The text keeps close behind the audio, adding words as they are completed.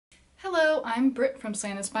Hello, I'm Britt from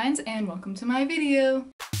Slanted Spines and welcome to my video.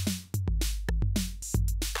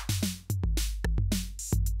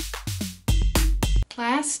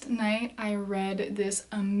 Last night I read this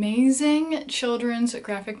amazing children's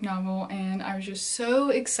graphic novel and I was just so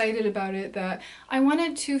excited about it that I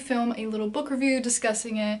wanted to film a little book review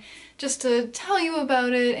discussing it, just to tell you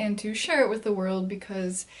about it and to share it with the world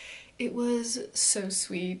because it was so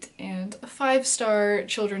sweet and a 5-star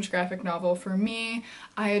children's graphic novel for me.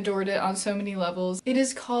 I adored it on so many levels. It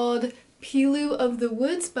is called Pilu of the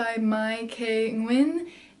Woods by Mai K, Nguyen,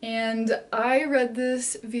 and I read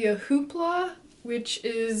this via Hoopla, which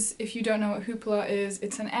is, if you don't know what Hoopla is,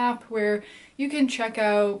 it's an app where you can check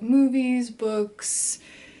out movies, books,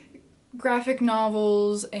 graphic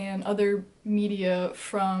novels, and other media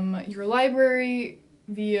from your library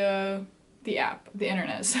via the app, the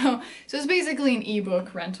internet. So it's basically an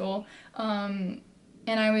ebook rental. And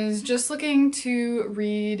I was just looking to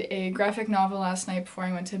read a graphic novel last night before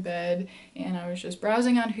I went to bed, and I was just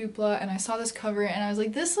browsing on Hoopla and I saw this cover and I was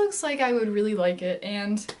like, this looks like I would really like it,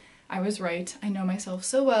 and I was right. I know myself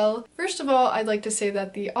so well. First of all, I'd like to say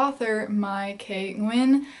that the author, Mai K,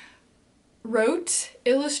 Nguyen, wrote,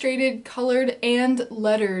 illustrated, colored, and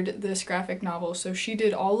lettered this graphic novel. So she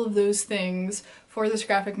did all of those things for this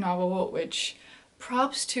graphic novel, which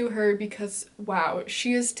props to her because, wow,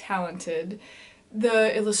 she is talented.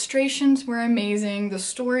 The illustrations were amazing, the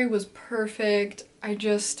story was perfect.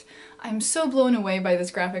 I'm so blown away by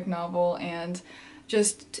this graphic novel and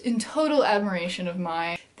just in total admiration of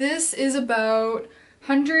Mai. This is about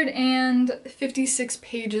 156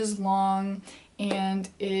 pages long, and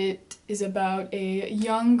it is about a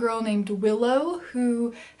young girl named Willow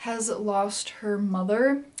who has lost her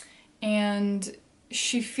mother, and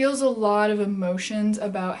she feels a lot of emotions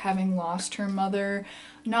about having lost her mother.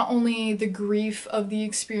 Not only the grief of the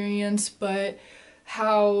experience, but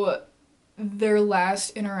how their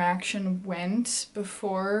last interaction went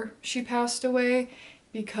before she passed away,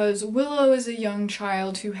 because Willow is a young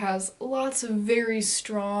child who has lots of very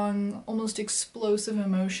strong, almost explosive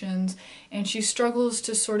emotions, and she struggles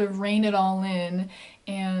to sort of rein it all in,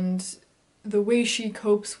 and the way she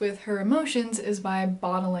copes with her emotions is by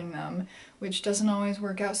bottling them, which doesn't always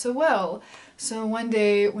work out so well. So one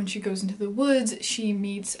day when she goes into the woods, she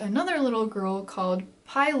meets another little girl called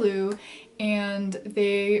Pilu, and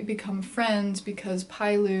they become friends because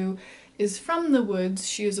Pilu is from the woods.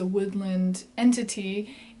 She is a woodland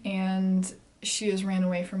entity, and she has ran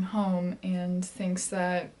away from home and thinks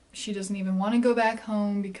that she doesn't even want to go back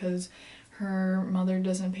home because her mother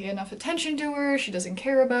doesn't pay enough attention to her, she doesn't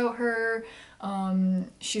care about her,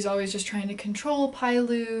 she's always just trying to control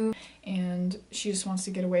Pilu, and she just wants to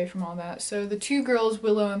get away from all that. So the two girls,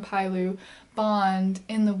 Willow and Pilu, bond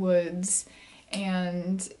in the woods,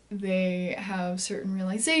 and they have certain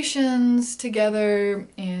realizations together,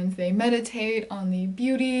 and they meditate on the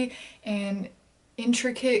beauty and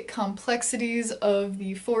intricate complexities of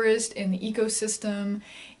the forest and the ecosystem.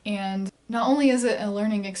 And not only is it a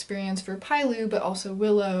learning experience for Pilu, but also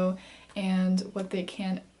Willow, and what they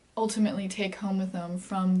can ultimately take home with them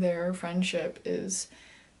from their friendship is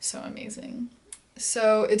so amazing.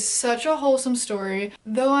 So it's such a wholesome story.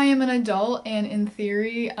 Though I am an adult and in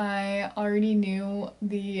theory I already knew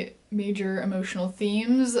the major emotional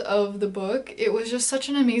themes of the book, it was just such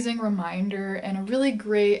an amazing reminder and a really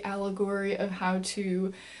great allegory of how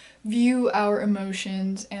to view our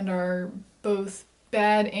emotions and our both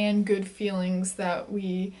bad and good feelings that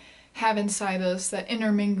we have inside us that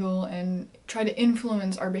intermingle and try to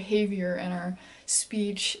influence our behavior and our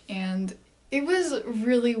speech, and it was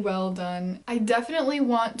really well done. I definitely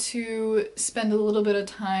want to spend a little bit of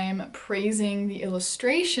time praising the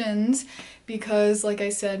illustrations because, like I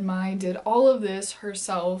said, Mai did all of this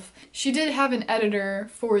herself. She did have an editor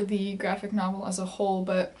for the graphic novel as a whole,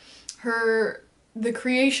 but the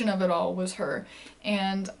creation of it all was her,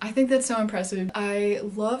 and I think that's so impressive. I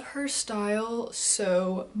love her style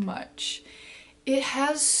so much. It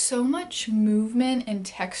has so much movement and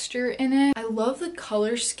texture in it. I love the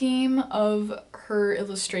color scheme of her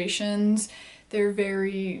illustrations. They're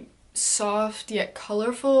very soft yet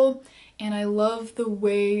colorful, and I love the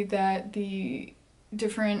way that the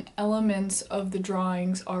different elements of the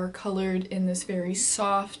drawings are colored in this very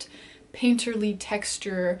soft, painterly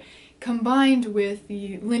texture, combined with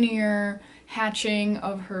the linear hatching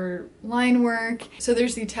of her line work. So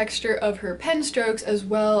there's the texture of her pen strokes as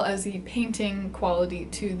well as the painting quality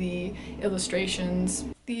to the illustrations.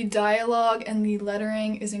 The dialogue and the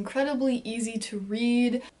lettering is incredibly easy to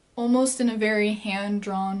read, almost in a very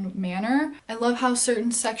hand-drawn manner. I love how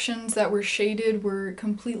certain sections that were shaded were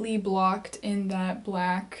completely blocked in that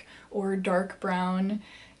black or dark brown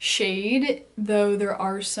shade, though there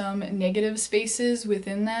are some negative spaces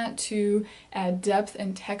within that to add depth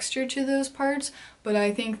and texture to those parts. But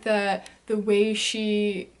I think that the way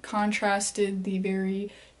she contrasted the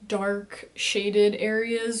very dark shaded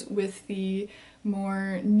areas with the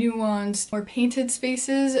more nuanced, more painted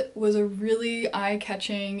spaces was a really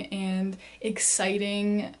eye-catching and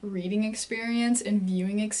exciting reading experience and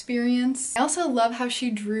viewing experience. I also love how she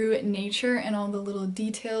drew nature and all the little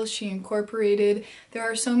details she incorporated. There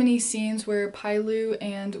are so many scenes where Pilu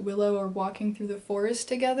and Willow are walking through the forest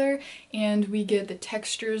together, and we get the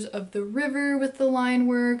textures of the river with the line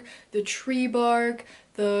work, the tree bark,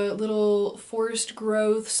 the little forest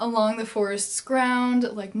growths along the forest's ground,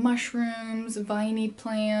 like mushrooms, viney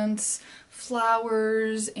plants,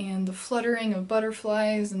 flowers, and the fluttering of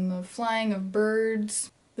butterflies and the flying of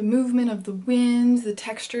birds, the movement of the wind, the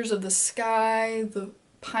textures of the sky, the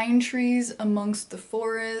pine trees amongst the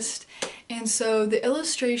forest. And so the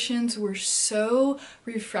illustrations were so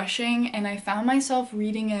refreshing, and I found myself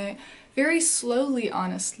reading it very slowly,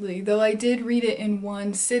 honestly, though I did read it in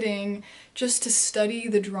one sitting just to study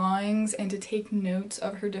the drawings and to take notes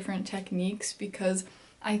of her different techniques, because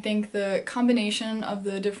I think the combination of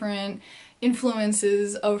the different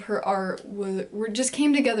influences of her art were just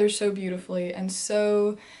came together so beautifully and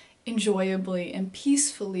so enjoyably and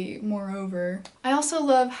peacefully, moreover. I also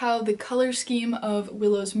love how the color scheme of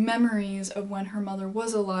Willow's memories of when her mother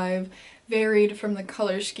was alive varied from the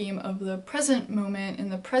color scheme of the present moment in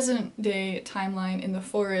the present day timeline in the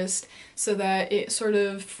forest, so that it sort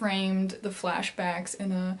of framed the flashbacks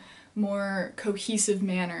in a more cohesive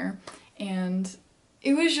manner. And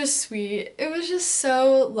it was just sweet. It was just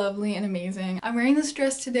so lovely and amazing. I'm wearing this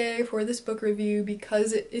dress today for this book review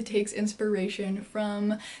because it takes inspiration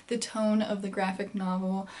from the tone of the graphic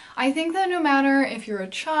novel. I think that no matter if you're a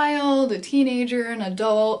child, a teenager, an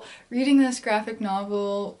adult, reading this graphic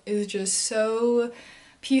novel is just so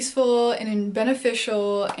peaceful and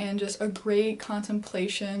beneficial, and just a great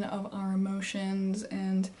contemplation of our emotions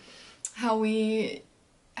and how we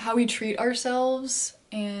treat ourselves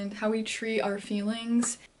and how we treat our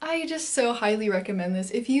feelings. I just so highly recommend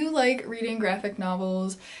this. If you like reading graphic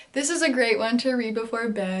novels, this is a great one to read before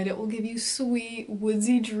bed. It will give you sweet,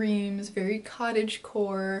 woodsy dreams, very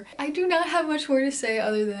cottagecore. I do not have much more to say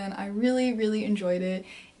other than I really, really enjoyed it,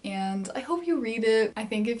 and I hope you read it. I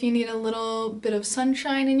think if you need a little bit of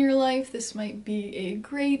sunshine in your life, this might be a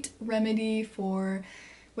great remedy for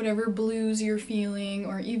whatever blues you're feeling,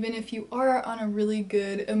 or even if you are on a really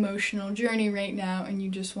good emotional journey right now and you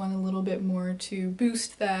just want a little bit more to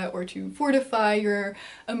boost that or to fortify your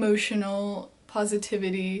emotional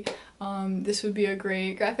positivity, this would be a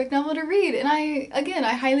great graphic novel to read, and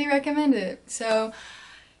I highly recommend it. So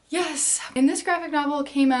yes, and this graphic novel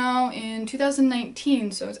came out in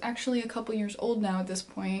 2019, so it's actually a couple years old now at this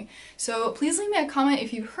point. So please leave me a comment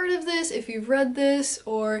if you've heard of this, if you've read this,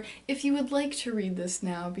 or if you would like to read this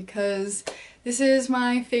now, because this is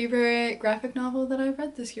my favorite graphic novel that I've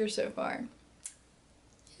read this year so far.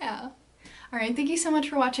 Yeah. Alright, thank you so much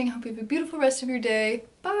for watching. I hope you have a beautiful rest of your day.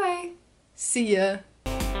 Bye! See ya!